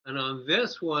And on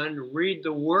this one, read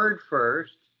the word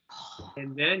first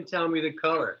and then tell me the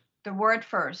color. The word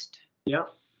first. Yep.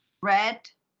 Red,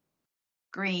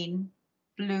 green,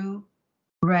 blue,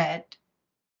 red,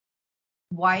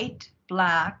 white,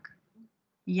 black,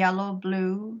 yellow,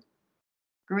 blue,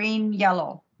 green,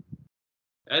 yellow.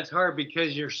 That's hard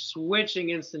because you're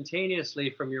switching instantaneously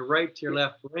from your right to your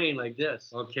left brain like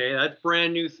this. Okay, that's a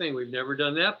brand new thing. We've never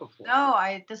done that before. No,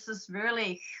 this is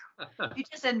really, you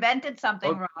just invented something,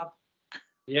 Okay. Rob.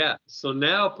 Yeah, so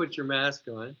now put your mask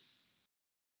on.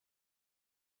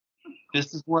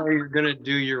 This is where you're going to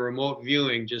do your remote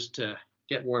viewing just to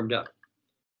get warmed up.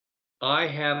 I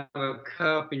have a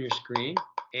cup in your screen,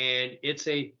 and it's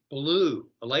a blue,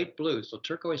 a light blue, so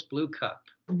turquoise blue cup.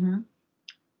 Mm-hmm.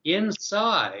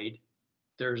 Inside,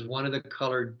 there's one of the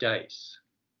colored dice.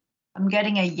 I'm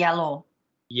getting a yellow.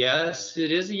 Yes,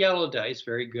 it is a yellow dice.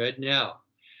 Very good. Now,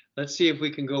 let's see if we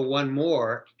can go one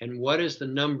more. And what is the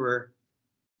number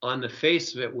on the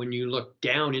face of it when you look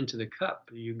down into the cup?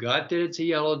 You got that it's a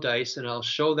yellow dice, and I'll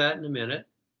show that in a minute.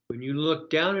 When you look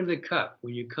down into the cup,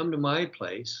 when you come to my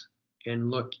place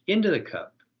and look into the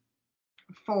cup.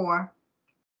 4.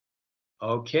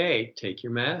 Okay, take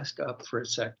your mask up for a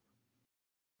second.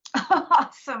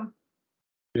 Awesome.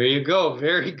 There you go.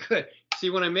 Very good. See,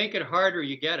 when I make it harder,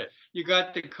 you get it. You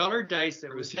got the colored dice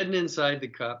that was hidden inside the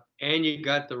cup, and you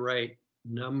got the right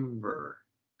number.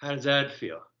 How does that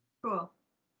feel? Cool.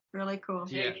 Really cool.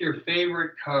 Take your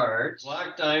favorite cards,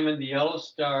 black diamond, the yellow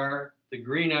star, the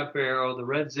green up arrow, the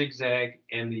red zigzag,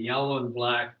 and the yellow and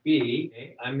black B.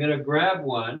 Okay, I'm going to grab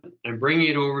one and bring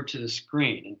it over to the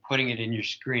screen and putting it in your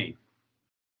screen.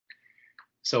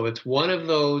 So it's one of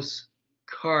those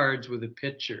cards with a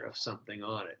picture of something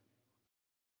on it.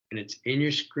 And it's in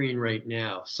your screen right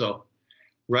now. So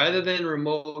rather than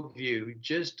remote view,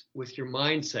 just with your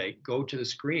Mindsight, go to the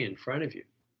screen in front of you.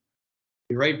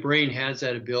 Your right brain has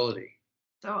that ability.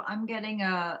 So I'm getting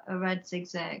a red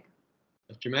zigzag.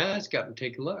 Lift your mask up and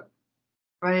take a look.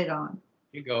 Right on.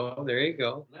 There you go. There you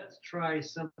go. Let's try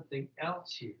something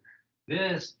else here.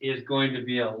 This is going to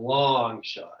be a long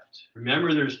shot.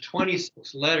 Remember, there's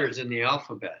 26 letters in the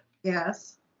alphabet.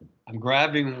 Yes. I'm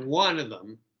grabbing one of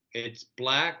them. It's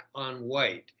black on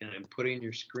white, and I'm putting in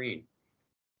your screen.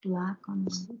 Black on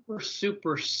white. Super,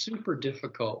 super, super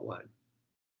difficult one.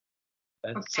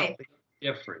 That's okay. Something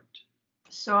different.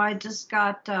 So I just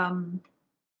got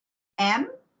M.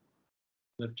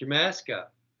 Lift your mask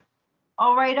up.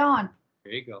 Oh, right on.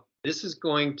 There you go. This is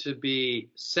going to be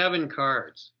 7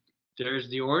 cards. There's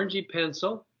the orangey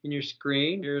pencil in your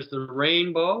screen. There's the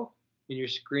rainbow in your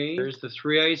screen. There's the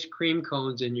 3 ice cream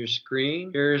cones in your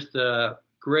screen. Here's the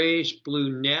grayish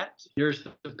blue net. Here's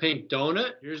the pink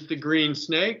donut. Here's the green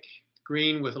snake,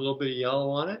 green with a little bit of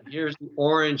yellow on it. Here's the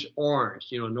orange,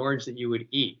 you know, an orange that you would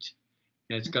eat.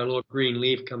 And it's got a little green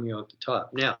leaf coming out the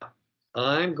top. Now,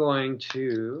 I'm going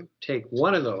to take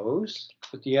one of those,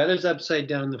 put the others upside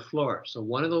down on the floor. So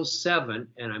one of those 7,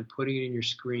 and I'm putting it in your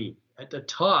screen. At the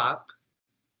top,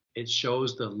 it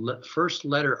shows the first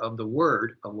letter of the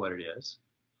word of what it is.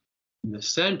 In the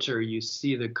center, you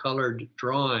see the colored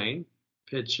drawing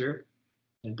picture.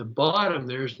 At the bottom,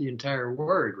 there's the entire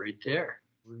word right there.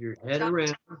 Move your head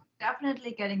around.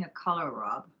 Definitely getting a color,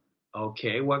 Rob.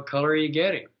 Okay, what color are you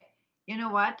getting? You know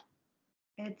what?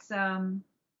 It's the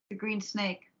green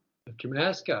snake. Lift your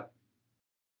mask up.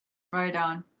 Right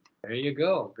on. There you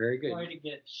go. Very good. Try to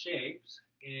get shapes.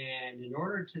 And in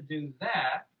order to do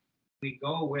that, we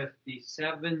go with the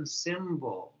 7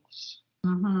 symbols.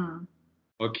 Mm-hmm.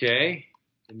 Okay?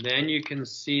 And then you can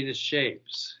see the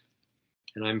shapes.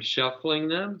 And I'm shuffling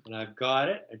them, and I've got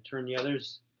it. I turn the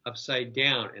others upside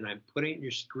down, and I'm putting it in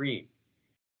your screen.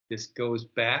 This goes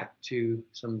back to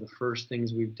some of the first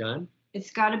things we've done. It's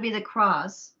got to be the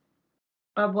cross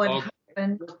of what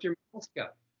happened. Lift your mask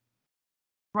up.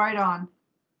 Right on.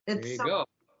 There you go.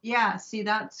 Yeah, see,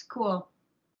 that's cool.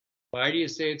 Why do you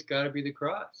say it's got to be the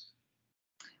cross?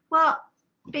 Well,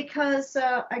 because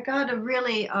I got a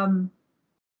really,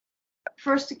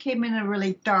 first it came in a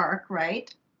really dark,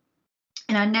 right?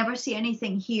 And I never see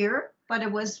anything here, but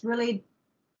it was really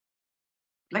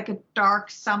like a dark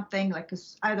something, like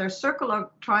either a circle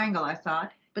or triangle, I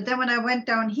thought. But then when I went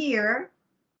down here,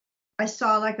 I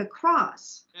saw like a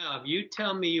cross. Now, if you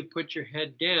tell me you put your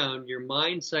head down, your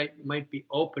Mindsight might be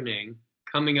opening,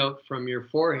 coming out from your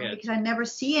forehead. Because I never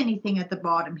see anything at the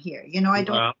bottom here. You know, I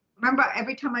don't remember,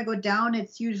 every time I go down,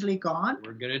 it's usually gone.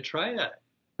 We're going to try that.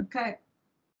 Okay.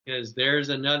 Because there's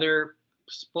another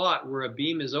spot where a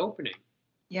beam is opening.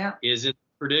 Yeah. Is it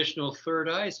the traditional third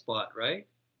eye spot, right?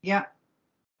 Yeah.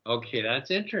 Okay,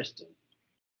 that's interesting.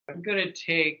 I'm going to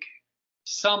take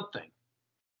something.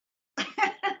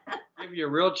 give you a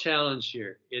real challenge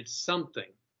here. It's something,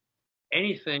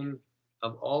 anything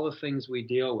of all the things we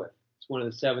deal with. It's one of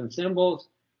the 7 symbols,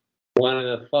 one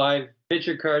of the 5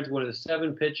 picture cards, one of the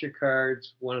 7 picture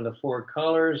cards, one of the 4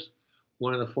 colors,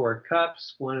 one of the 4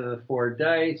 cups, one of the 4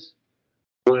 dice,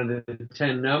 one of the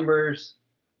 10 numbers,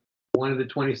 one of the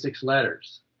 26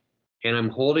 letters. And I'm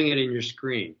holding it in your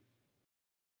screen.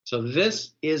 So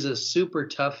this is a super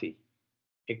toughie.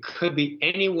 It could be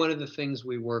any one of the things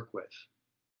we work with.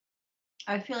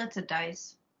 I feel it's a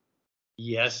dice.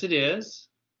 Yes, it is.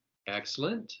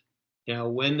 Excellent. Now,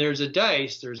 when there's a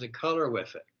dice, there's a color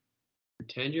with it.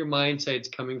 Pretend your mind sight's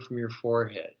coming from your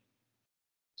forehead.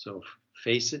 So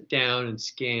face it down and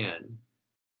scan.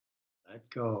 Let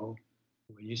go.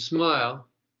 When you smile.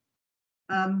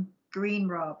 Green,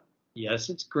 Rob. Yes,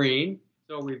 it's green.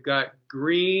 So we've got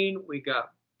green, we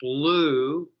got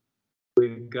blue,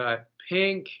 we've got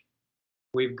pink,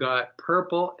 we've got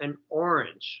purple and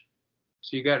orange.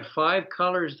 So you got 5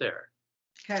 colors there.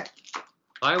 Okay.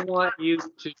 I want you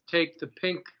to take the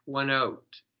pink one out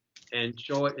and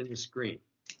show it in the screen.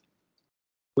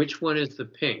 Which one is the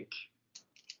pink?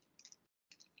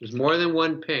 There's more than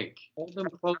one pink. Hold them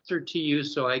closer to you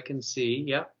so I can see.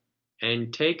 Yep.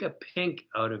 And take a pink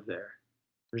out of there.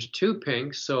 There's 2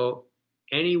 pinks, so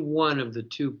any one of the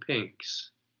 2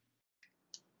 pinks.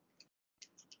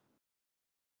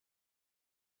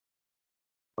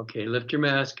 Okay, lift your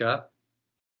mask up.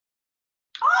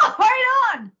 Oh,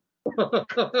 right on.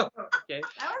 Okay.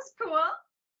 That was cool.